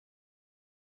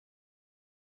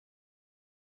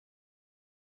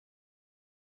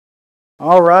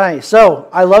All right, so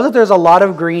I love that there's a lot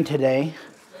of green today.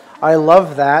 I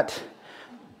love that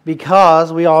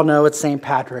because we all know it's St.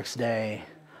 Patrick's Day.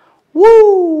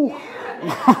 Woo!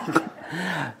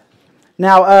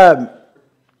 Now,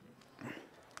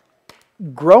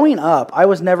 growing up, I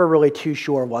was never really too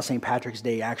sure what St. Patrick's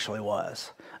Day actually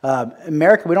was.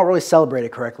 America, we don't really celebrate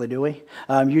it correctly, do we?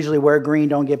 Usually wear green,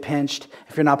 don't get pinched.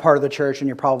 If you're not part of the church, and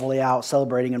you're probably out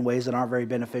celebrating in ways that aren't very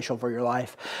beneficial for your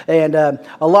life. And a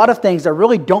lot of things that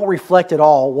really don't reflect at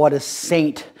all what a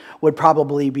saint would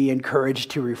probably be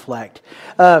encouraged to reflect.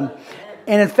 And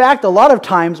in fact, a lot of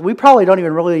times, we probably don't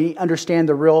even really understand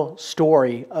the real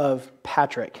story of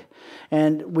Patrick.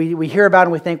 And we hear about it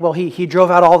and we think, well, he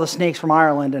drove out all the snakes from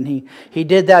Ireland, and he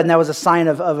did that, and that was a sign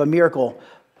of a miracle.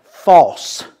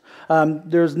 False.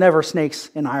 There's never snakes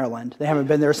in Ireland. They haven't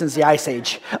been there since the Ice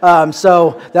Age.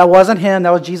 So that wasn't him. That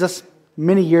was Jesus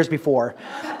many years before.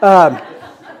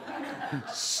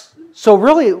 So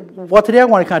really, what today I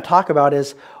want to kind of talk about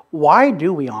is, why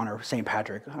do we honor St.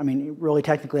 Patrick? I mean, really,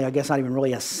 technically, I guess not even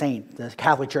really a saint. The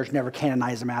Catholic Church never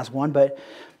canonized him as one, but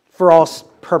for all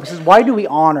purposes, why do we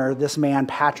honor this man,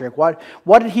 Patrick? What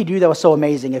did he do that was so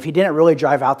amazing? If he didn't really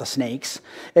drive out the snakes,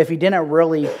 if he didn't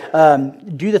really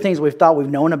do the things we've thought we've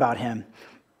known about him.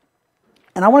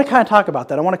 And I want to kind of talk about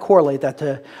that. I want to correlate that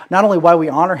to not only why we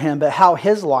honor him, but how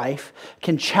his life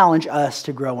can challenge us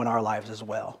to grow in our lives as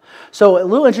well. So a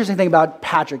little interesting thing about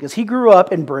Patrick is he grew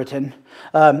up in Britain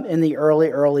in the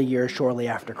early years shortly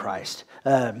after Christ.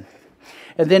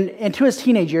 And then into his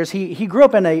teenage years, he grew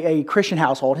up in a Christian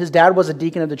household. His dad was a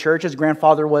deacon of the church. His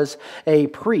grandfather was a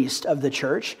priest of the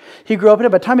church. He grew up in it.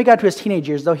 By the time he got to his teenage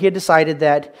years, though, he had decided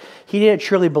that he didn't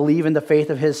truly believe in the faith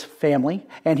of his family,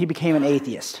 and he became an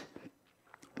atheist.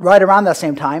 Right around that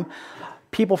same time,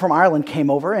 people from Ireland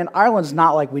came over, and Ireland's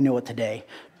not like we know it today.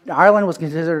 Ireland was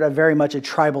considered very much a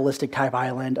tribalistic type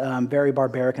island, very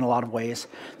barbaric in a lot of ways.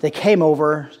 They came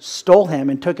over, stole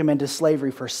him, and took him into slavery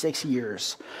for 6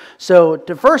 years. So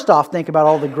to first off think about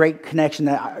all the great connection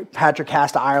that Patrick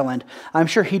has to Ireland, I'm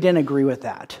sure he didn't agree with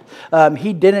that.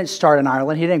 He didn't start in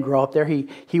Ireland. He didn't grow up there.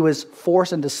 He was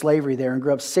forced into slavery there and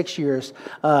grew up 6 years,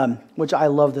 which I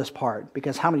love this part,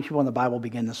 because how many people in the Bible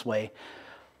begin this way?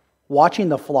 Watching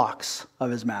the flocks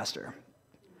of his master.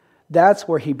 That's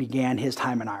where he began his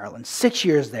time in Ireland, 6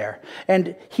 years there.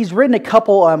 And he's written a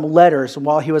couple letters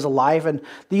while he was alive, and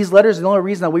these letters are the only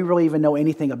reason that we really even know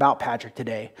anything about Patrick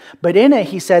today. But in it,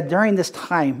 he said during this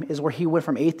time is where he went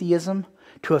from atheism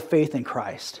to a faith in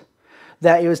Christ.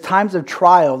 That it was times of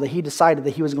trial that he decided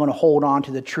that he was going to hold on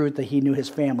to the truth that he knew his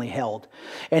family held.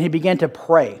 And he began to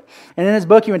pray. And in his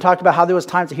book, he even talked about how there was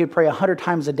times that he would pray 100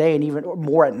 times a day and even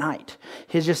more at night.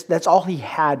 That's all he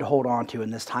had to hold on to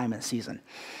in this time and season.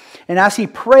 And as he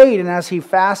prayed and as he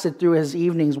fasted through his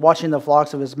evenings watching the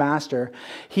flocks of his master,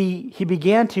 he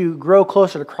began to grow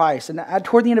closer to Christ. And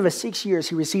toward the end of his 6 years,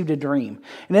 he received a dream.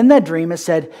 And in that dream, it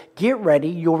said, "Get ready,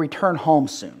 you'll return home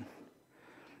soon."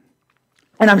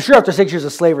 And I'm sure after 6 years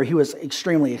of slavery, he was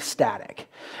extremely ecstatic.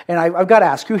 And I've got to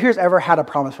ask, who here's ever had a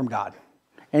promise from God?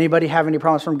 Anybody have any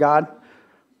promise from God?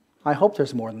 I hope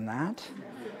there's more than that.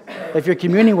 If you're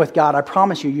communing with God, I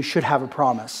promise you should have a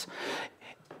promise.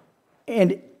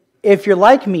 And if you're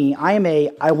like me, I am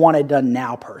I want it done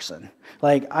now person.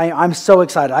 Like, I'm so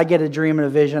excited. I get a dream and a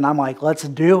vision. I'm like, let's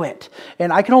do it.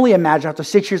 And I can only imagine after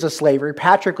 6 years of slavery,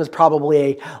 Patrick was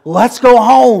probably let's go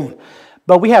home.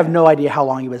 But we have no idea how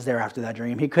long he was there after that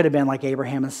dream. He could have been like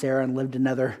Abraham and Sarah and lived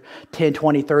another 10,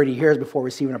 20, 30 years before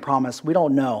receiving a promise. We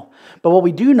don't know. But what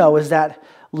we do know is that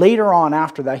later on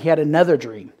after that, he had another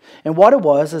dream. And what it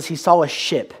was is he saw a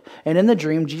ship. And in the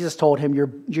dream, Jesus told him,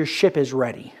 your ship is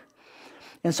ready.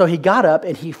 And so he got up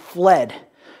and he fled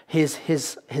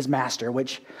his master,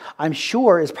 which I'm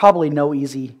sure is probably no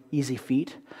easy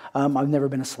feat. I've never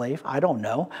been a slave. I don't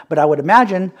know. But I would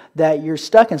imagine that you're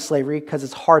stuck in slavery because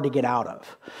it's hard to get out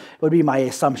of. It would be my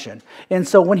assumption. And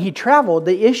so when he traveled,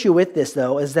 the issue with this,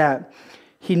 though, is that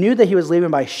he knew that he was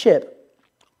leaving by ship,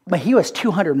 but he was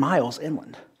 200 miles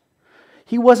inland.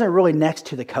 He wasn't really next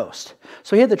to the coast.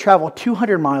 So he had to travel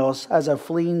 200 miles as a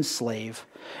fleeing slave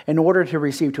in order to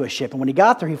receive to a ship. And when he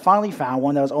got there, he finally found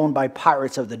one that was owned by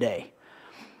pirates of the day.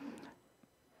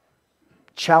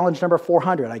 Challenge number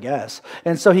 400, I guess.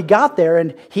 And so he got there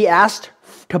and he asked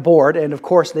to board. And of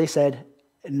course, they said,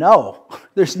 no,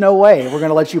 there's no way we're going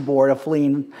to let you board a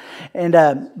fleeing.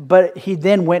 But he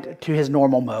then went to his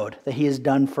normal mode that he has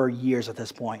done for years at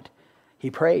this point. He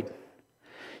prayed.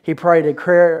 He prayed a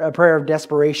prayer of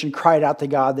desperation, cried out to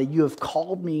God that you have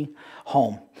called me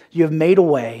home. You have made a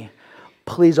way.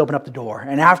 Please open up the door.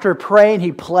 And after praying,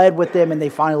 he pled with them and they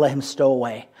finally let him stow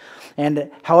away.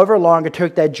 And however long it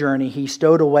took that journey, he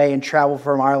stowed away and traveled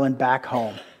from Ireland back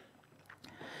home.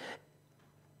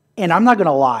 And I'm not going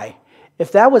to lie,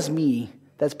 if that was me,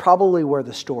 that's probably where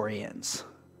the story ends.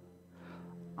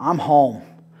 I'm home.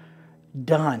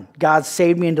 Done. God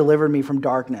saved me and delivered me from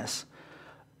darkness.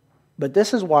 But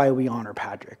this is why we honor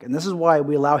Patrick, and this is why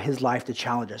we allow his life to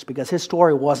challenge us, because his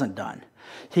story wasn't done.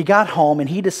 He got home and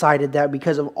he decided that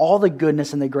because of all the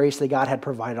goodness and the grace that God had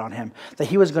provided on him, that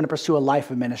he was going to pursue a life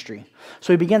of ministry.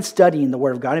 So he began studying the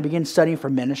Word of God. He began studying for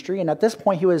ministry, and at this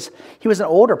point he was an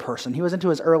older person. He was into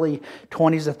his early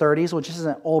 20s to 30s, which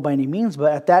isn't old by any means,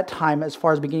 but at that time, as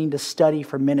far as beginning to study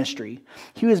for ministry,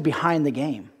 he was behind the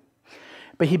game.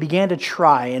 But he began to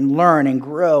try and learn and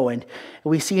grow. And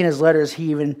we see in his letters,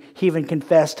 he even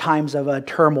confessed times of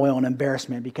turmoil and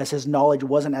embarrassment because his knowledge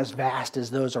wasn't as vast as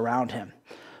those around him.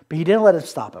 But he didn't let it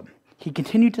stop him. He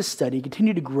continued to study, he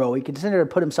continued to grow, he continued to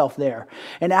put himself there.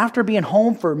 And after being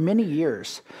home for many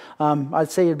years,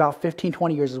 I'd say about 15,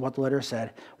 20 years is what the letter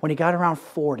said, when he got around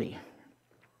 40,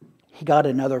 he got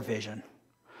another vision.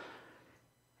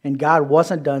 And God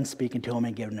wasn't done speaking to him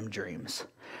and giving him dreams.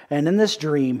 And in this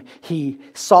dream, he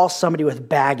saw somebody with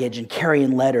baggage and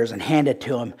carrying letters and handed it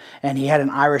to him. And he had an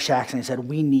Irish accent. He said,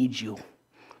 "We need you."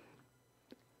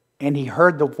 And he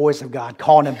heard the voice of God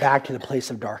calling him back to the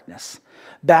place of darkness,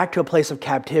 back to a place of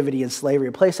captivity and slavery,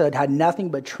 a place that had nothing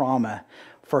but trauma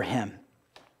for him.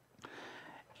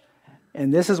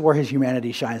 And this is where his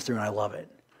humanity shines through, and I love it.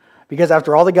 Because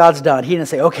after all that God's done, he didn't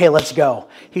say, "Okay, let's go."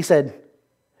 He said,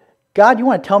 "God, you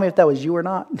want to tell me if that was you or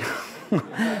not?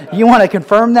 You want to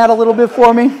confirm that a little bit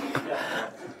for me?"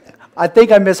 I think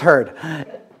I misheard.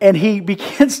 And he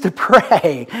begins to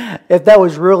pray if that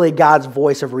was really God's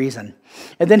voice of reason.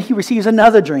 And then he receives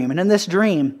another dream. And in this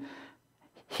dream,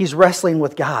 he's wrestling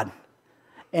with God.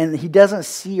 And he doesn't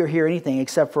see or hear anything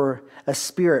except for a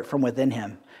spirit from within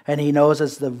him. And he knows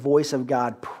it's the voice of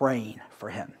God praying for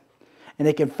him. And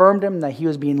it confirmed him that he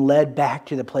was being led back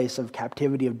to the place of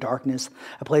captivity, of darkness,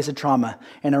 a place of trauma.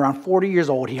 And around 40 years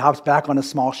old, he hops back on a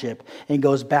small ship and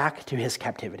goes back to his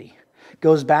captivity,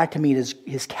 goes back to meet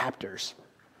his captors.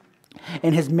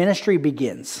 And his ministry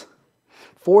begins.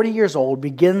 40 years old,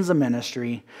 begins a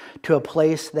ministry to a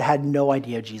place that had no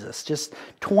idea of Jesus. Just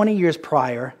 20 years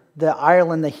prior, the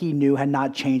Ireland that he knew had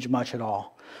not changed much at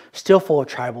all. Still full of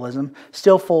tribalism,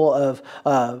 still full of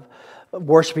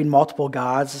worshiping multiple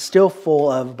gods, still full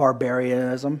of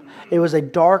barbarianism. It was a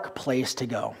dark place to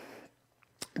go.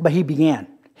 But he began.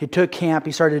 He took camp,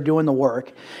 he started doing the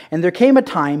work. And there came a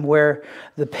time where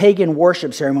the pagan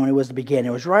worship ceremony was to begin. It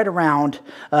was right around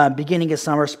beginning of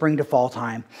summer, spring to fall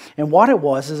time. And what it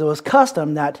was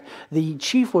custom that the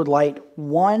chief would light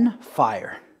one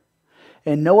fire.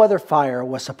 And no other fire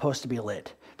was supposed to be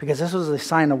lit, because this was a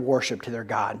sign of worship to their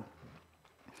God.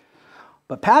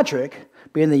 But Patrick,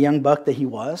 being the young buck that he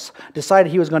was,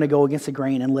 decided he was going to go against the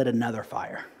grain and lit another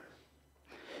fire.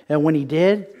 And when he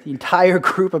did, the entire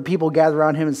group of people gathered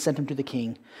around him and sent him to the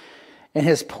king. And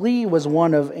his plea was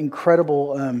one of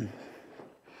incredible, it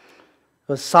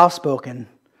was soft-spoken,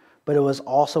 but it was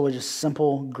also just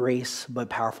simple grace but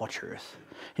powerful truth.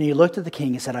 And he looked at the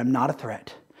king and said, "I'm not a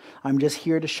threat. I'm just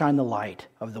here to shine the light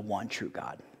of the one true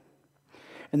God."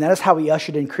 And that is how he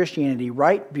ushered in Christianity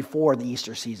right before the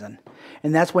Easter season.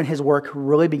 And that's when his work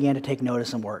really began to take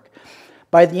notice and work.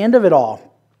 By the end of it all,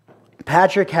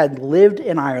 Patrick had lived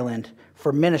in Ireland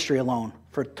for ministry alone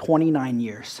for 29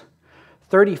 years.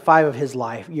 35 of his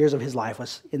life, years of his life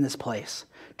was in this place.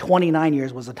 29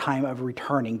 years was the time of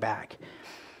returning back.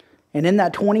 And in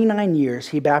that 29 years,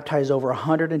 he baptized over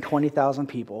 120,000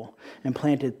 people and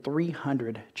planted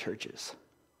 300 churches.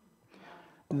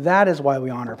 That is why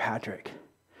we honor Patrick.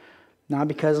 Not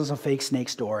because of some fake snake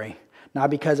story,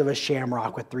 not because of a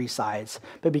shamrock with three sides,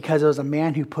 but because it was a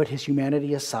man who put his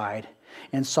humanity aside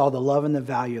and saw the love and the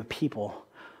value of people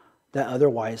that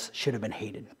otherwise should have been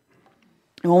hated.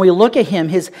 And when we look at him,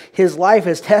 his life,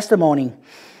 his testimony,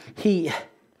 he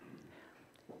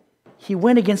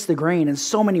went against the grain in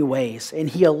so many ways, and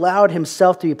he allowed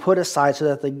himself to be put aside so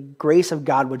that the grace of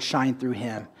God would shine through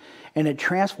him, and it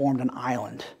transformed an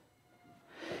island.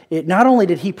 It not only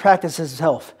did he practice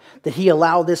himself, that he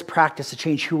allowed this practice to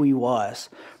change who he was,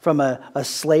 from a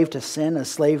slave to sin, a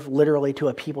slave literally to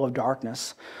a people of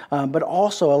darkness, but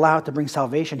also allowed it to bring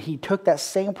salvation. He took that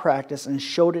same practice and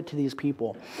showed it to these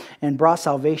people and brought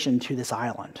salvation to this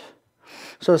island.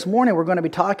 So this morning we're going to be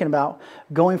talking about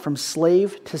going from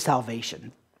slave to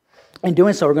salvation. In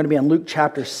doing so, we're going to be in Luke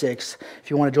chapter 6.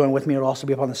 If you want to join with me, it'll also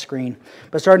be up on the screen.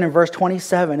 But starting in verse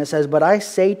 27, it says, "But I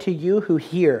say to you who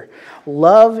hear,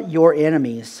 love your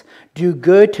enemies, do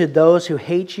good to those who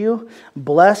hate you,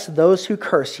 bless those who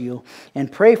curse you,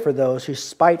 and pray for those who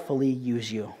spitefully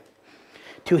use you.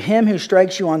 To him who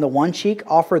strikes you on the one cheek,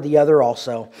 offer the other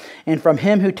also. And from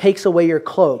him who takes away your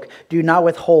cloak, do not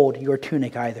withhold your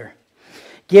tunic either.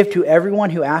 Give to everyone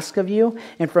who asks of you,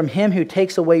 and from him who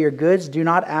takes away your goods, do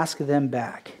not ask them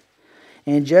back.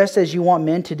 And just as you want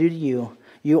men to do to you,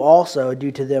 you also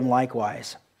do to them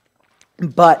likewise.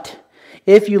 But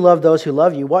if you love those who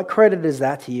love you, what credit is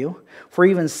that to you? For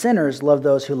even sinners love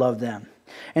those who love them.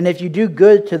 And if you do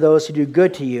good to those who do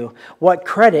good to you, what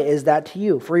credit is that to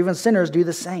you? For even sinners do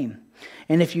the same.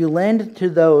 And if you lend to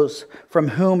those from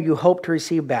whom you hope to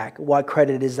receive back, what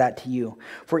credit is that to you?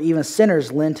 For even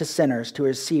sinners lend to sinners to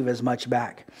receive as much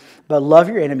back. But love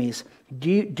your enemies,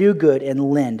 do good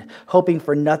and lend, hoping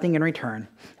for nothing in return.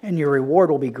 And your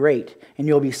reward will be great, and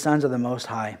you will be sons of the Most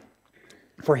High.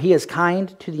 For he is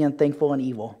kind to the unthankful and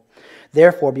evil.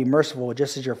 Therefore be merciful,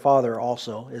 just as your Father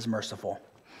also is merciful."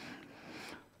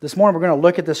 This morning we're going to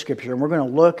look at the scripture, and we're going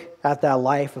to look at that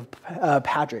life of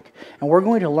Patrick. And we're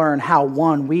going to learn how,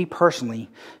 one, we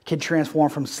personally can transform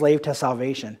from slave to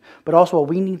salvation, but also what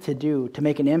we need to do to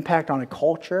make an impact on a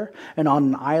culture and on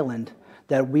an island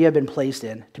that we have been placed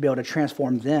in to be able to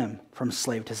transform them from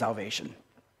slave to salvation.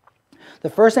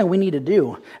 The first thing we need to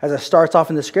do, as it starts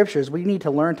off in the scriptures, we need to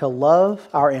learn to love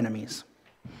our enemies.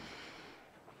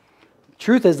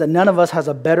 Truth is that none of us has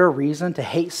a better reason to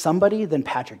hate somebody than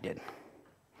Patrick did.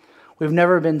 We've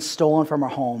never been stolen from our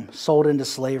home, sold into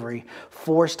slavery,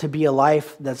 forced to be a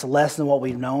life that's less than what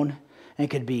we've known and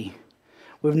could be.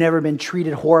 We've never been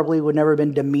treated horribly. We've never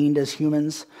been demeaned as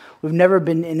humans. We've never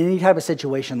been in any type of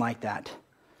situation like that.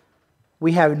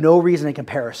 We have no reason in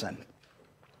comparison.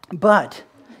 But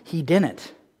he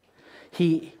didn't.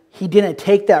 He didn't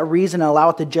take that reason and allow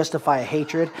it to justify a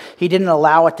hatred. He didn't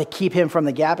allow it to keep him from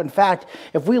the gap. In fact,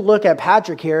 if we look at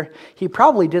Patrick here, he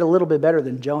probably did a little bit better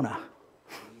than Jonah.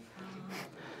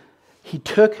 He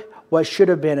took what should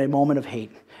have been a moment of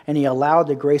hate, and he allowed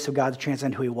the grace of God to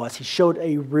transcend who he was. He showed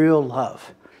a real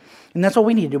love. And that's what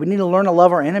we need to do. We need to learn to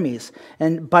love our enemies.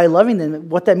 And by loving them,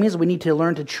 what that means is we need to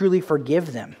learn to truly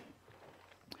forgive them.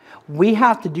 We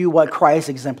have to do what Christ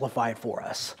exemplified for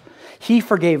us. He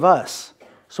forgave us,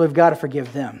 so we've got to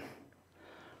forgive them.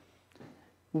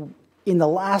 In the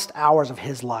last hours of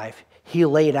his life, he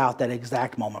laid out that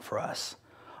exact moment for us.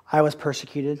 I was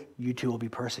persecuted, you too will be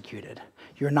persecuted.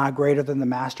 You're not greater than the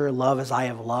master. Love as I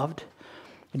have loved.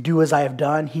 Do as I have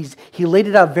done. He laid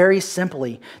it out very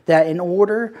simply that in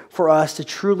order for us to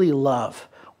truly love,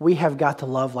 we have got to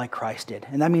love like Christ did.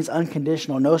 And that means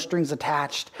unconditional, no strings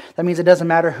attached. That means it doesn't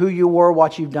matter who you were,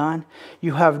 what you've done.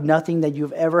 You have nothing that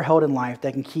you've ever held in life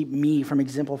that can keep me from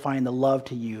exemplifying the love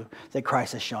to you that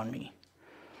Christ has shown me.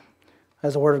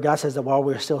 As the Word of God says that while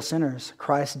we were still sinners,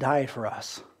 Christ died for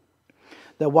us.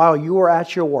 That while you were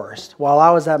at your worst, while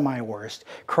I was at my worst,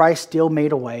 Christ still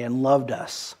made a way and loved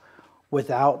us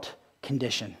without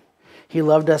condition. He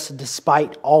loved us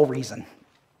despite all reason.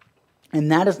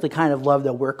 And that is the kind of love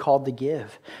that we're called to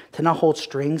give. To not hold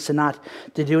strings, to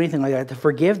do anything like that, to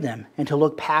forgive them and to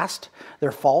look past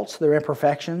their faults, their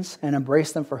imperfections, and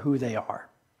embrace them for who they are.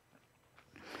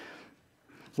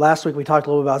 Last week we talked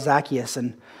a little bit about Zacchaeus,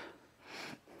 and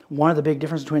one of the big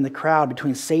differences between the crowd,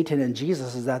 between Satan and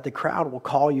Jesus, is that the crowd will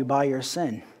call you by your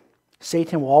sin.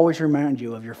 Satan will always remind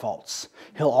you of your faults.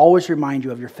 He'll always remind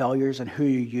you of your failures and who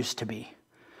you used to be.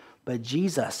 But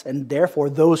Jesus, and therefore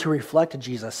those who reflect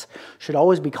Jesus, should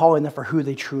always be calling them for who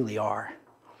they truly are.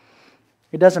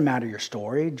 It doesn't matter your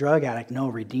story. Drug addict, no,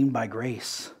 redeemed by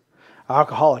grace.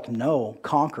 Alcoholic, no,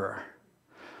 conqueror.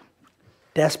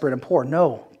 Desperate and poor,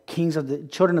 no,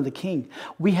 children of the King.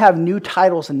 We have new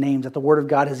titles and names that the Word of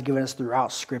God has given us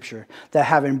throughout Scripture that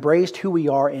have embraced who we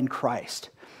are in Christ.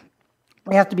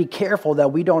 We have to be careful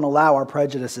that we don't allow our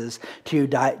prejudices to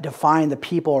define the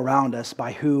people around us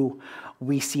by who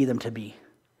we see them to be.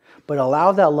 But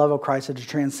allow that love of Christ to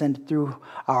transcend through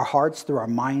our hearts, through our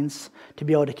minds, to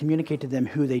be able to communicate to them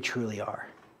who they truly are.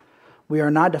 We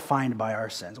are not defined by our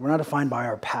sins. We're not defined by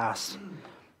our past.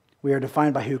 We are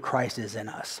defined by who Christ is in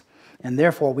us. And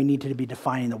therefore, we need to be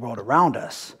defining the world around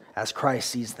us as Christ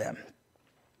sees them.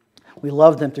 We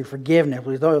love them through forgiveness.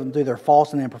 We love them through their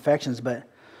faults and imperfections. But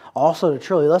also to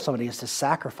truly love somebody is to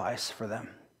sacrifice for them.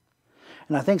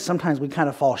 And I think sometimes we kind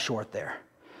of fall short there.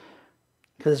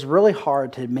 Because it's really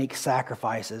hard to make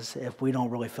sacrifices if we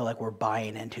don't really feel like we're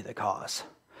buying into the cause.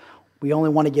 We only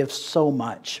want to give so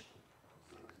much.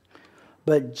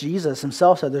 But Jesus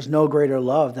himself said there's no greater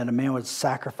love than a man would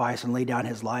sacrifice and lay down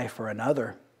his life for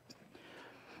another.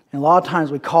 And a lot of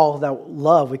times we call that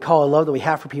love, we call it love that we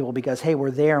have for people because, hey,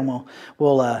 we're there and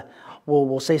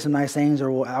we'll say some nice things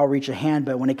or we'll outreach a hand.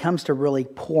 But when it comes to really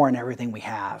pouring everything we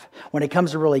have, when it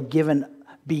comes to really giving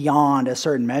beyond a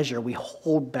certain measure, we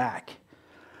hold back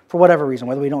for whatever reason,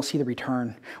 whether we don't see the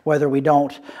return, whether we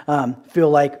don't feel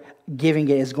like giving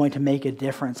it is going to make a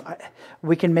difference.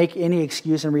 We can make any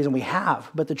excuse and reason we have,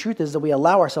 but the truth is that we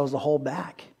allow ourselves to hold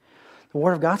back. The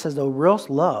Word of God says the real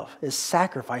love is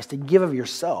sacrifice, to give of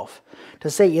yourself, to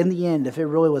say in the end, if it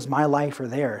really was my life or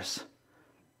theirs,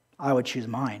 I would choose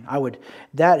mine.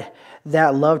 That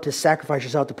love to sacrifice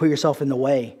yourself, to put yourself in the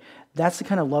way, that's the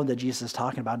kind of love that Jesus is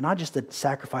talking about. Not just the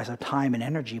sacrifice of time and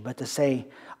energy, but to say,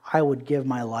 I would give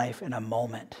my life in a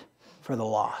moment for the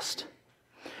lost.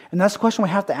 And that's the question we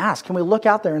have to ask. Can we look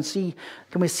out there and see,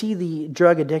 can we see the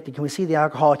drug addicted? Can we see the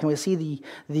alcoholic? Can we see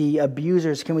the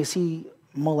abusers? Can we see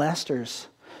molesters?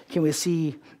 Can we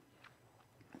see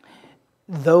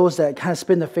those that kind of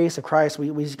spin the face of Christ?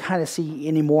 We kind of see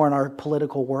anymore in our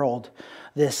political world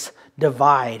this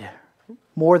divide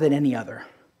more than any other.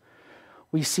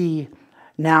 We see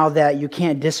now that you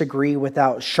can't disagree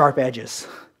without sharp edges.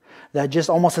 That just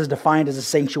almost as defined as a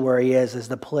sanctuary is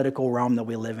the political realm that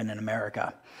we live in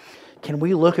America. Can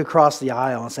we look across the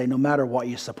aisle and say, no matter what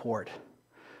you support,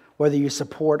 whether you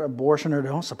support abortion or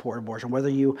don't support abortion, whether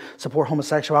you support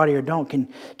homosexuality or don't, can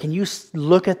you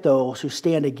look at those who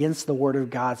stand against the Word of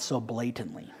God so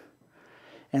blatantly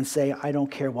and say, I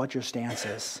don't care what your stance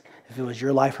is. If it was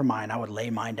your life or mine, I would lay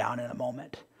mine down in a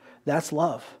moment. That's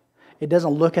love. It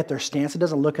doesn't look at their stance. It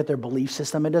doesn't look at their belief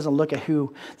system. It doesn't look at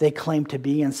who they claim to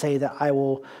be and say that I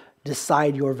will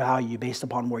decide your value based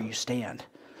upon where you stand.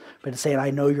 But it's saying I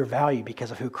know your value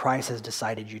because of who Christ has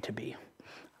decided you to be.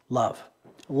 Love.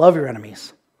 Love your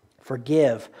enemies.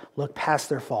 Forgive. Look past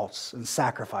their faults and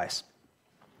sacrifice.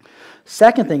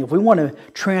 Second thing, if we want to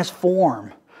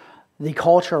transform the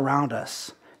culture around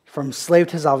us from slave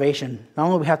to salvation, not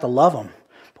only do we have to love them,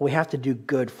 but we have to do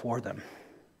good for them.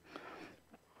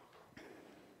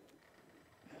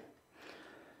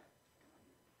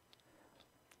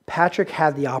 Patrick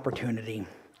had the opportunity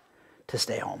to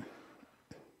stay home.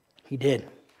 He did.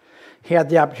 He had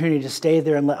the opportunity to stay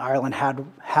there and let Ireland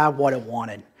have what it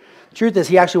wanted. The truth is,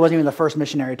 he actually wasn't even the first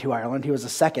missionary to Ireland. He was the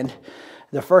second.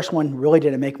 The first one really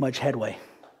didn't make much headway.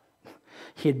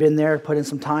 He had been there, put in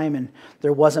some time, and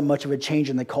there wasn't much of a change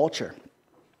in the culture.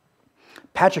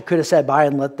 Patrick could have sat by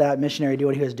and let that missionary do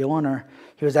what he was doing, or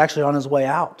he was actually on his way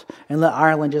out and let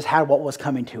Ireland just have what was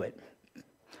coming to it.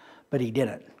 But he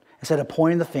didn't. Instead of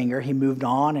pointing the finger, he moved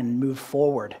on and moved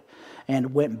forward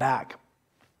and went back.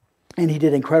 And he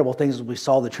did incredible things as we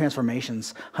saw the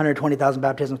transformations. 120,000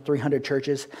 baptisms, 300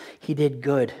 churches. He did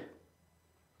good.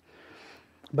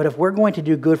 But if we're going to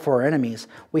do good for our enemies,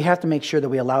 we have to make sure that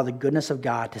we allow the goodness of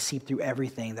God to seep through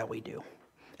everything that we do.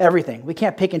 Everything. We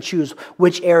can't pick and choose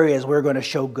which areas we're going to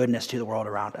show goodness to the world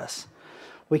around us.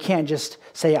 We can't just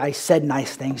say, I said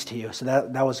nice things to you, so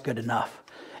that was good enough.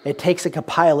 It takes a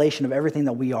compilation of everything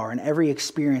that we are and every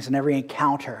experience and every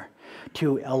encounter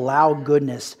to allow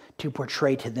goodness to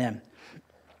portray to them.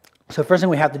 So the first thing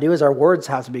we have to do is our words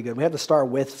have to be good. We have to start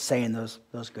with saying those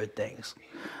good things.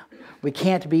 We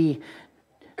can't be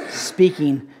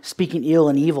speaking ill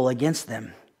and evil against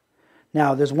them.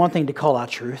 Now, there's one thing to call out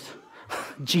truth.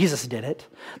 Jesus did it.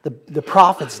 The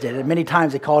prophets did it. Many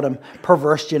times they called them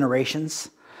perverse generations.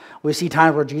 We see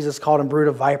times where Jesus called them brood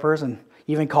of vipers and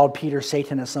even called Peter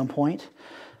Satan at some point.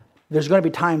 There's going to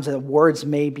be times that words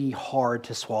may be hard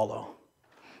to swallow.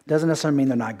 Doesn't necessarily mean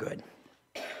they're not good.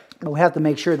 But we have to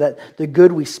make sure that the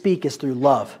good we speak is through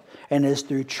love and is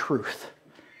through truth.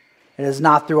 It is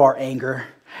not through our anger.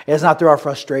 It is not through our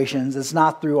frustrations. It's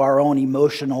not through our own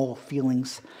emotional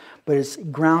feelings. But it's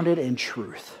grounded in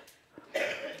truth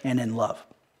and in love.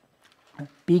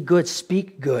 Be good,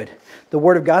 speak good. The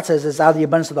Word of God says it's out of the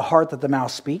abundance of the heart that the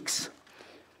mouth speaks.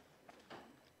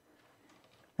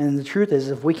 And the truth is,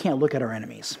 if we can't look at our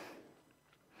enemies,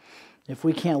 if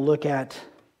we can't look at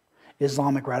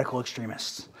Islamic radical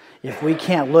extremists, if we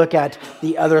can't look at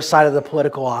the other side of the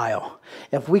political aisle,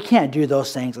 if we can't do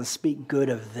those things and speak good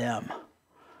of them,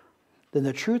 then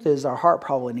the truth is our heart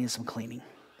probably needs some cleaning,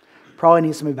 probably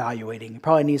needs some evaluating,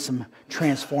 probably needs some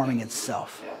transforming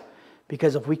itself.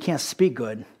 Because if we can't speak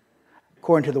good,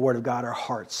 according to the Word of God, our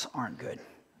hearts aren't good.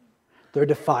 They're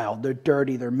defiled, they're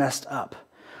dirty, they're messed up.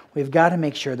 We've got to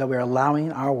make sure that we're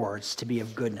allowing our words to be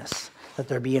of goodness, that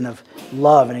they're being of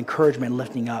love and encouragement,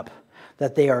 lifting up,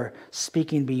 that they are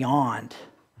speaking beyond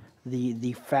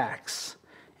the facts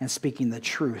and speaking the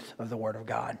truth of the Word of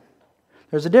God.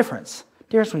 There's a difference.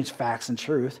 Difference between facts and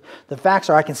truth. The facts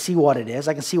are I can see what it is.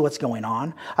 I can see what's going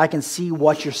on. I can see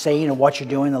what you're saying and what you're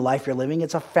doing, the life you're living.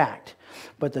 It's a fact.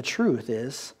 But the truth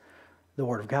is the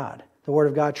Word of God. The Word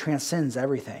of God transcends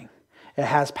everything. It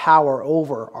has power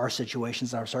over our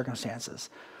situations and our circumstances.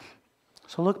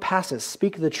 So look past it.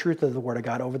 Speak the truth of the Word of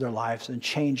God over their lives and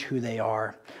change who they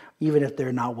are, even if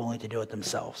they're not willing to do it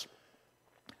themselves.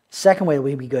 Second way that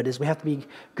we be good is we have to be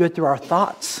good through our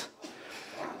thoughts.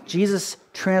 Jesus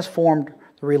transformed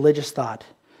the religious thought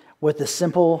with the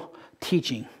simple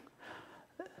teaching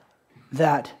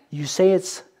that you say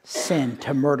it's sin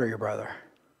to murder your brother,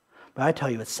 but I tell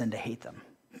you it's sin to hate them.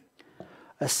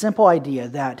 A simple idea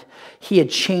that he had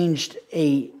changed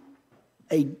a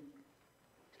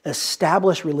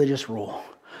established religious rule,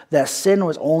 that sin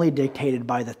was only dictated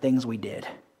by the things we did.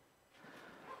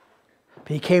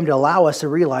 But he came to allow us to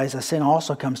realize that sin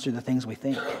also comes through the things we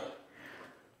think.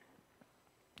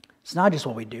 It's not just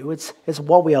what we do, it's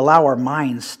what we allow our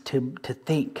minds to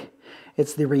think.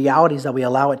 It's the realities that we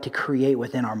allow it to create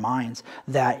within our minds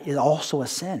that is also a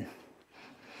sin.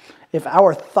 If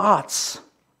our thoughts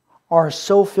are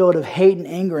so filled of hate and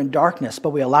anger and darkness, but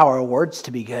we allow our words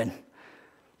to be good,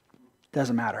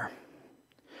 doesn't matter.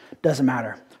 Doesn't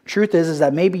matter. Truth is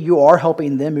that maybe you are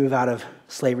helping them move out of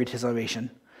slavery to salvation,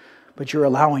 but you're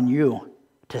allowing you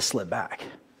to slip back.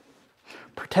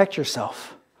 Protect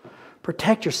yourself.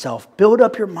 Protect yourself. Build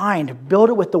up your mind. Build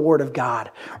it with the Word of God.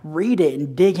 Read it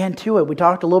and dig into it. We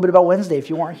talked a little bit about Wednesday. If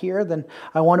you weren't here, then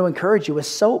I want to encourage you with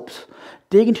soaps.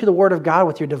 Dig into the Word of God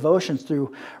with your devotions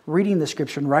through reading the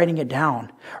Scripture and writing it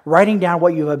down. Writing down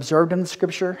what you've observed in the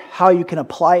Scripture, how you can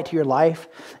apply it to your life,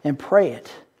 and pray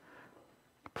it.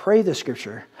 Pray the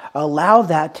Scripture. Allow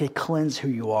that to cleanse who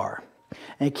you are.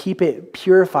 And keep it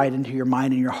purified into your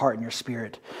mind and your heart and your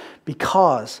spirit.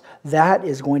 Because that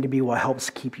is going to be what helps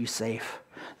keep you safe.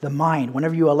 The mind,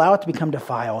 whenever you allow it to become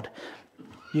defiled,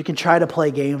 you can try to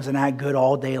play games and act good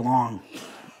all day long.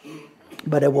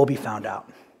 But it will be found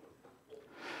out.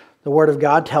 The Word of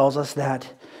God tells us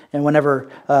that, and whenever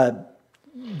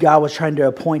God was trying to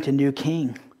appoint a new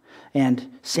king,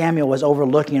 and Samuel was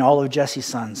overlooking all of Jesse's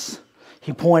sons,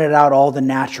 he pointed out all the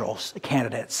natural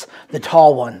candidates, the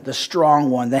tall one, the strong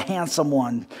one, the handsome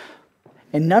one,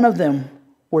 and none of them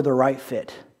were the right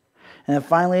fit. And then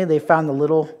finally they found the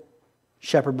little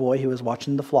shepherd boy who was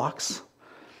watching the flocks.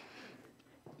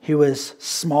 He was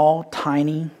small,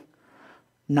 tiny,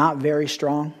 not very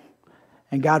strong.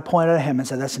 And God pointed at him and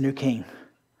said, that's a new king.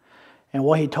 And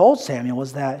what he told Samuel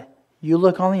was that you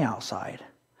look on the outside,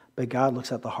 but God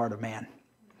looks at the heart of man.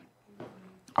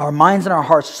 Our minds and our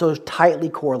hearts are so tightly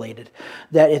correlated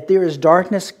that if there is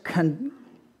darkness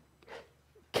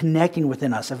connecting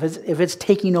within us, if it's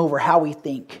taking over how we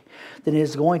think, then it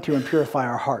is going to impurify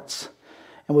our hearts.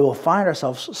 And we will find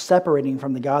ourselves separating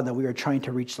from the God that we are trying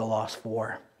to reach the lost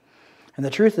for. And the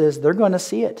truth is, they're going to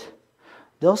see it.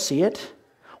 They'll see it.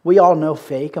 We all know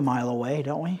fake a mile away,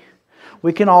 don't we?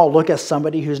 We can all look at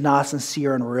somebody who's not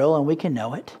sincere and real, and we can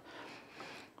know it.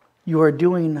 You are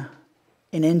doing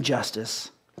an injustice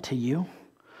to you.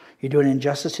 You're doing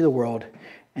injustice to the world,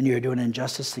 and you're doing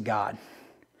injustice to God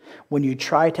when you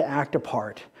try to act a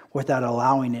part without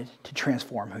allowing it to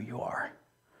transform who you are.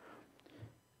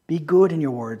 Be good in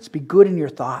your words. Be good in your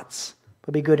thoughts,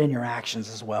 but be good in your actions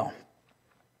as well.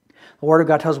 The Word of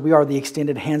God tells us we are the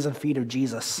extended hands and feet of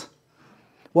Jesus.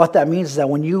 What that means is that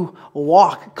when you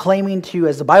walk, claiming to,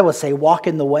 as the Bible would say, walk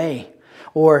in the way,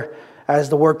 or as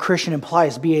the word Christian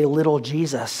implies, be a little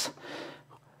Jesus.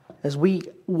 As we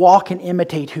walk and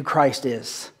imitate who Christ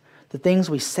is, the things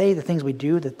we say, the things we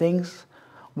do, the things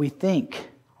we think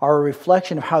are a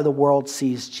reflection of how the world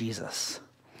sees Jesus.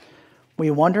 We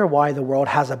wonder why the world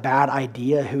has a bad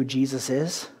idea who Jesus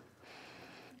is,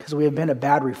 because we have been a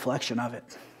bad reflection of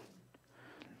it.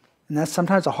 And that's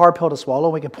sometimes a hard pill to swallow.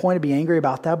 We can point and be angry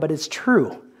about that, but it's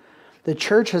true. The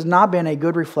church has not been a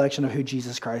good reflection of who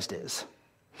Jesus Christ is.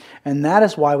 And that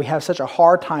is why we have such a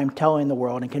hard time telling the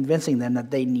world and convincing them that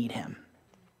they need Him.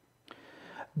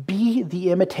 Be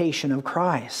the imitation of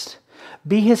Christ.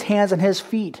 Be His hands and His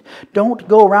feet. Don't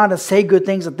go around and say good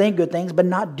things and think good things, but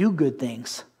not do good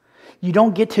things. You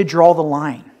don't get to draw the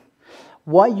line.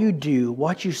 What you do,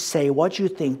 what you say, what you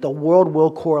think, the world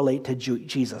will correlate to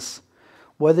Jesus,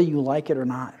 whether you like it or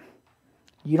not.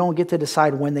 You don't get to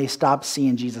decide when they stop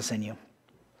seeing Jesus in you.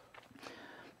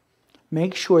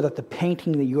 Make sure that the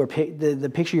painting that you are,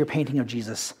 the picture you're painting of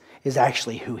Jesus is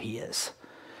actually who He is.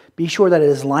 Be sure that it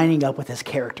is lining up with His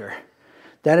character.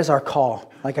 That is our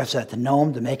call, like I said, to know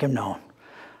Him, to make Him known,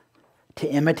 to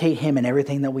imitate Him in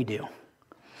everything that we do.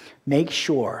 Make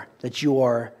sure that you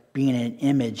are being an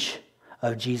image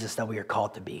of Jesus that we are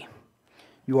called to be.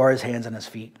 You are his hands and his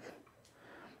feet.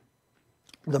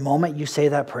 The moment you say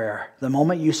that prayer, the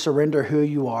moment you surrender who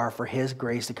you are for his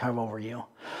grace to come over you,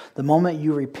 the moment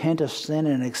you repent of sin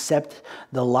and accept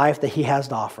the life that he has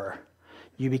to offer,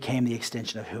 you became the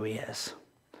extension of who he is.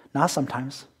 Not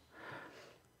sometimes,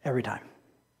 every time,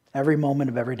 every moment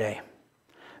of every day.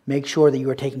 Make sure that you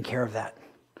are taking care of that.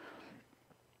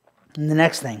 And the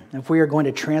next thing, if we are going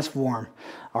to transform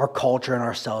our culture and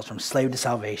ourselves from slave to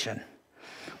salvation,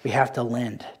 we have to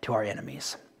lend to our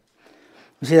enemies.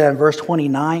 We see that in verse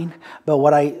 29, but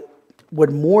what I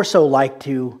would more so like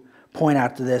to point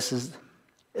out to this is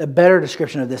a better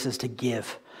description of this is to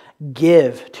give.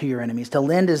 Give to your enemies. To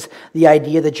lend is the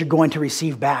idea that you're going to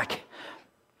receive back.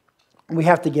 We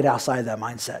have to get outside that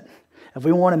mindset. If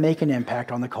we want to make an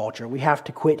impact on the culture, we have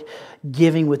to quit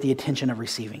giving with the intention of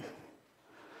receiving.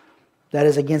 That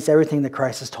is against everything that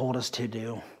Christ has told us to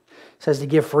do. It says to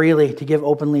give freely, to give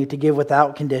openly, to give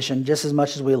without condition, just as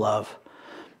much as we love.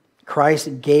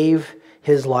 Christ gave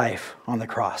his life on the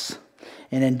cross.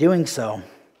 And in doing so,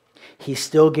 he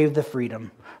still gave the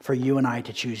freedom for you and I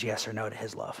to choose yes or no to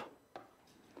his love.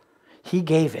 He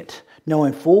gave it,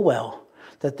 knowing full well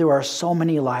that there are so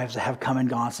many lives that have come and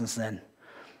gone since then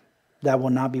that will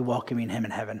not be welcoming him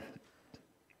in heaven.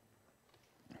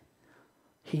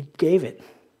 He gave it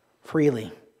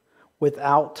freely,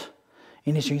 without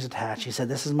any strings attached. He said,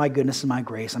 this is my goodness and my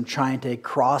grace. I'm trying to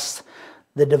cross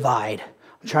the divide.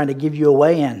 I'm trying to give you a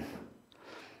way in.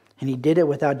 And he did it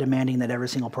without demanding that every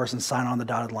single person sign on the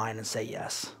dotted line and say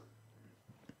yes.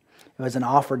 It was an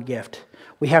offered gift.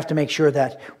 We have to make sure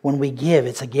that when we give,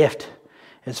 it's a gift.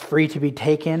 It's free to be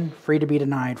taken, free to be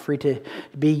denied, free to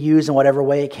be used in whatever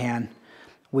way it can.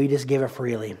 We just give it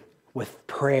freely with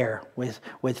prayer, with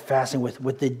fasting,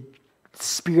 with the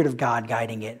Spirit of God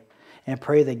guiding it, and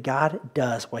pray that God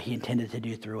does what he intended to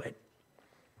do through it.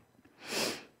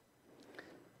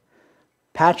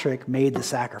 Patrick made the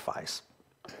sacrifice.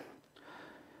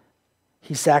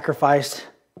 He sacrificed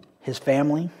his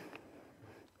family.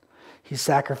 He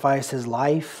sacrificed his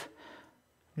life,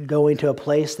 going to a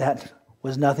place that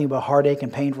was nothing but heartache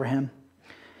and pain for him.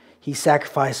 He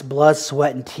sacrificed blood,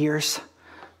 sweat, and tears.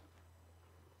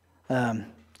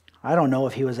 I don't know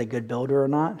if he was a good builder or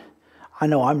not. I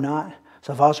know I'm not.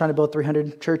 So if I was trying to build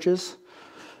 300 churches,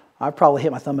 I'd probably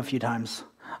hit my thumb a few times.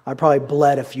 I probably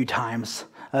bled a few times.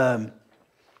 And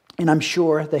I'm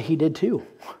sure that he did too.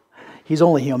 He's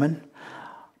only human.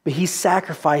 But he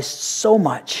sacrificed so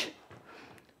much.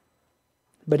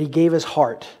 But he gave his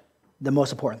heart, the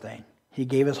most important thing. He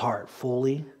gave his heart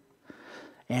fully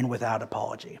and without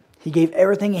apology. He gave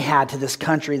everything he had to this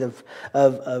country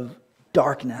of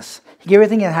darkness. He gave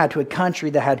everything he had to a country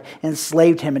that had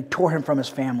enslaved him and tore him from his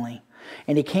family.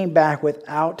 And he came back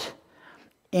without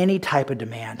any type of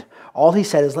demand. All he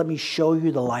said is, let me show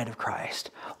you the light of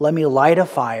Christ. Let me light a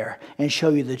fire and show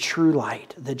you the true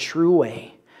light, the true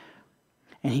way.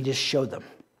 And he just showed them.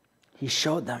 He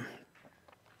showed them.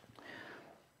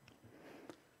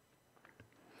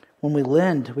 When we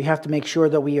lend, we have to make sure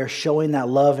that we are showing that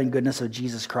love and goodness of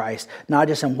Jesus Christ, not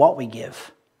just in what we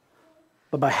give,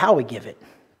 but by how we give it.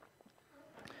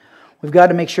 We've got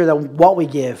to make sure that what we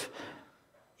give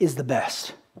is the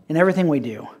best in everything we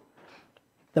do.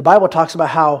 The Bible talks about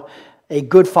how a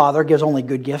good father gives only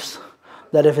good gifts,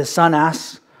 that if his son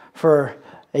asks for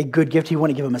a good gift, he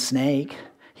wouldn't give him a snake.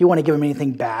 He wouldn't give him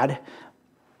anything bad.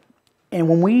 And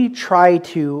when we try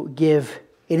to give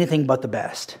anything but the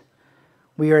best,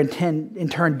 we are in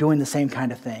turn doing the same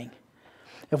kind of thing.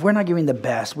 If we're not giving the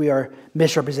best, we are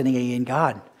misrepresenting again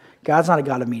God. God's not a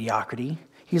God of mediocrity.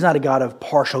 He's not a God of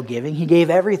partial giving. He gave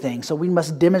everything, so we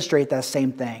must demonstrate that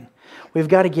same thing. We've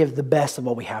got to give the best of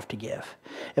what we have to give.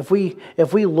 If we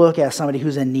look at somebody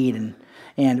who's in need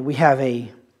and we have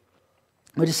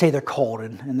let's just say they're cold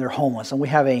and they're homeless, and we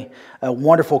have a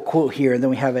wonderful quote here, and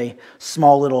then we have a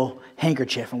small little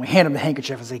handkerchief, and we hand them the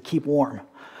handkerchief and say, keep warm.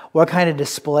 What kind of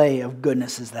display of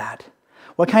goodness is that?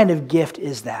 What kind of gift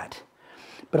is that?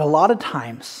 But a lot of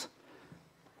times,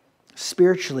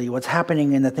 spiritually, what's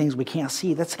happening in the things we can't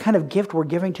see, that's the kind of gift we're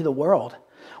giving to the world.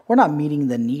 We're not meeting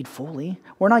the need fully.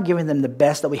 We're not giving them the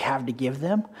best that we have to give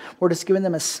them. We're just giving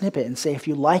them a snippet and say, if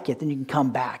you like it, then you can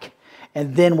come back.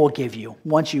 And then we'll give you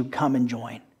once you come and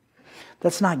join.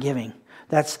 That's not giving.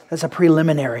 That's a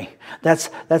preliminary. That's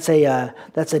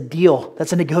a deal.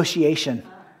 That's a negotiation.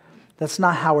 That's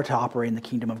not how we're to operate in the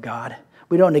kingdom of God.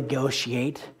 We don't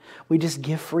negotiate. We just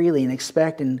give freely and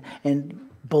expect and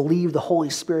believe the Holy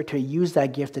Spirit to use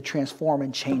that gift to transform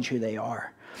and change who they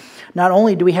are. Not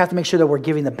only do we have to make sure that we're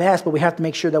giving the best, but we have to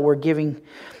make sure that we're giving,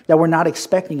 that we're not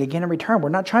expecting again in return. We're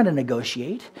not trying to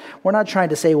negotiate. We're not trying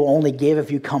to say we'll only give if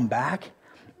you come back.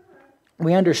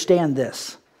 we understand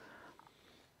this,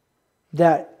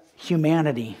 that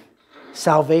humanity,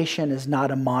 salvation is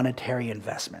not a monetary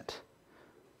investment.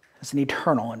 It's an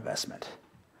eternal investment.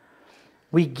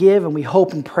 We give and we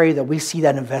hope and pray that we see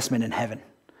that investment in heaven.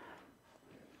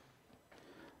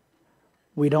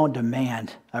 We don't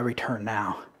demand a return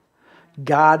now.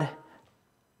 God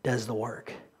does the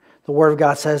work. The Word of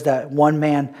God says that one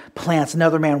man plants,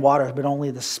 another man waters, but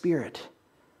only the Spirit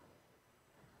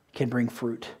can bring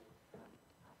fruit.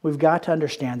 We've got to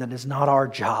understand that it's not our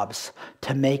jobs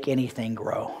to make anything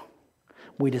grow.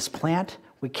 We just plant,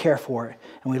 we care for it,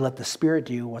 and we let the Spirit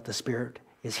do what the Spirit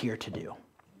is here to do.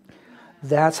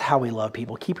 That's how we love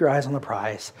people. Keep your eyes on the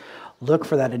prize. Look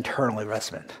for that eternal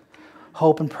investment.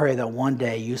 Hope and pray that one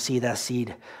day you see that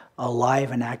seed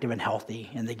alive and active and healthy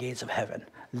in the gates of heaven.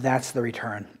 That's the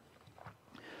return.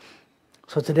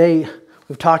 So today,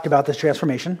 we've talked about this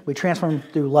transformation. We transform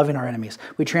through loving our enemies.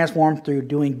 We transform through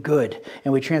doing good.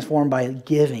 And we transform by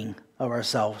giving of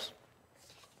ourselves.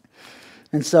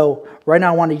 And so, right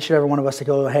now, I want each and every one of us to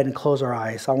go ahead and close our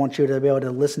eyes. I want you to be able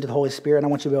to listen to the Holy Spirit, and I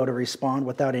want you to be able to respond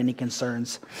without any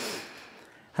concerns. I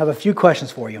have a few questions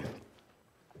for you.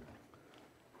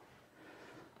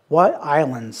 What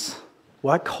islands,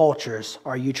 what cultures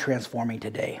are you transforming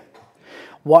today?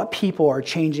 What people are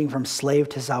changing from slave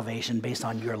to salvation based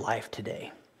on your life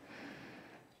today?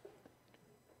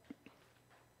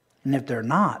 And if they're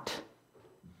not,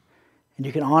 and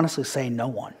you can honestly say no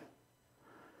one,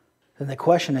 then the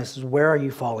question is where are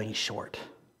you falling short?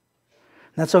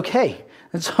 And that's okay.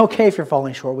 It's okay if you're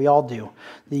falling short. We all do.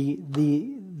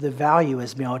 The value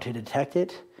is being able to detect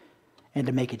it and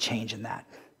to make a change in that.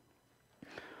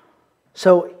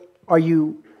 So are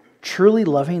you truly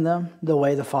loving them the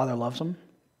way the Father loves them?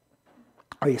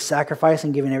 Are you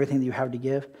sacrificing, giving everything that you have to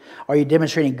give? Are you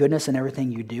demonstrating goodness in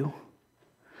everything you do?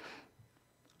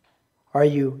 Are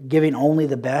you giving only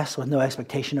the best with no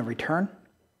expectation of return?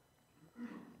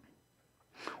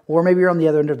 Or maybe you're on the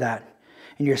other end of that,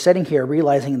 and you're sitting here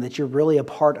realizing that you're really a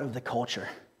part of the culture,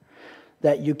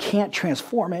 that you can't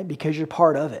transform it because you're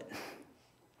part of it.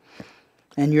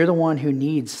 And you're the one who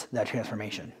needs that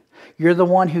transformation. You're the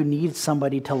one who needs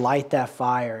somebody to light that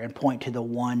fire and point to the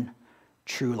one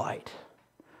true light,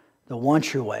 the one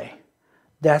true way.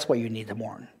 That's what you need to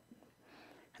mourn.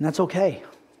 And that's okay.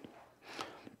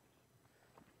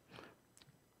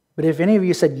 But if any of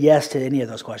you said yes to any of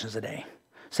those questions today,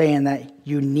 saying that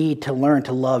you need to learn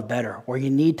to love better, or you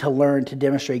need to learn to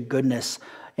demonstrate goodness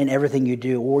in everything you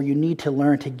do, or you need to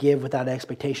learn to give without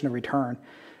expectation of return,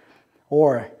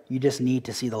 or you just need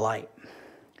to see the light.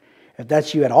 If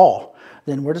that's you at all,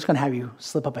 then we're just going to have you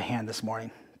slip up a hand this morning.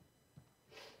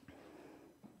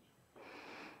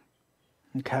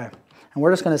 Okay. And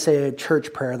we're just going to say a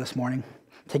church prayer this morning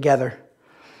together.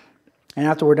 And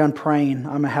after we're done praying,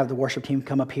 I'm going to have the worship team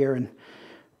come up here and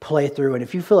play through. And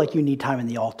if you feel like you need time in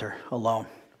the altar alone,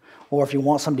 or if you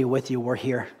want somebody with you, we're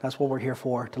here. That's what we're here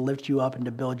for, to lift you up and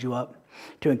to build you up,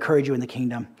 to encourage you in the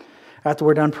kingdom. After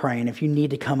we're done praying, if you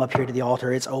need to come up here to the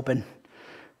altar, it's open.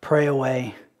 Pray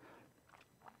away.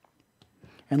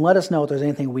 And let us know if there's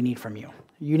anything we need from you.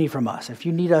 You need from us. If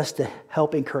you need us to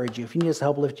help encourage you, if you need us to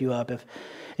help lift you up, if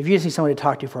you just need somebody to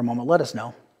talk to for a moment, let us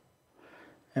know.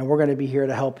 And we're going to be here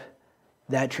to help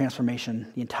that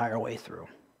transformation the entire way through.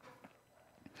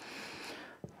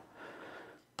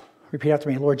 Repeat after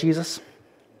me. Lord Jesus,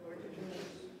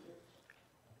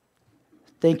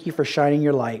 thank you for shining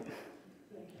your light.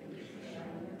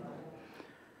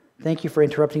 Thank you for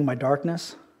interrupting my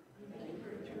darkness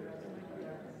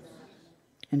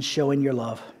and showing your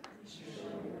love.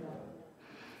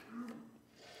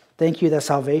 Thank you that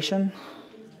salvation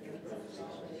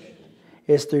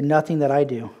is through nothing that I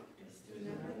do,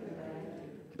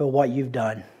 but what you've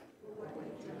done.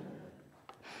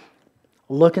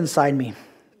 Look inside me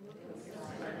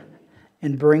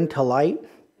and bring to light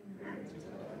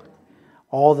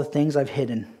all the things I've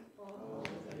hidden.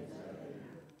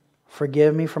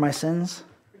 Forgive me for my sins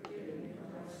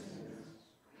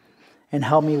and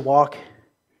help me walk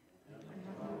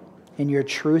in your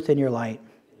truth and your light.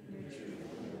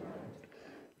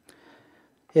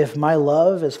 If my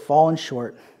love has fallen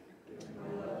short,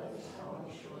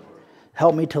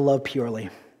 help me to love purely.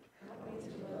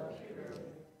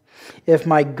 If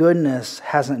my goodness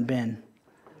hasn't been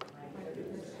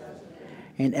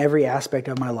in every aspect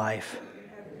of my life,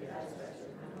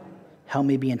 help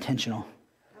me be intentional.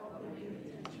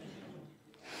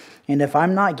 And if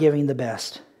I'm not giving the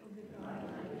best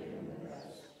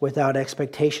without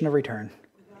expectation of return,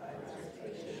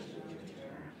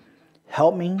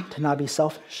 help me to not be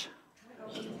selfish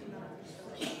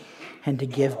and to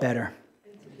give better.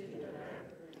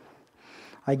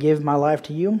 I give my life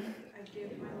to you,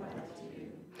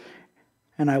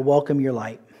 and I welcome your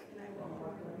light.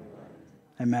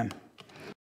 Amen.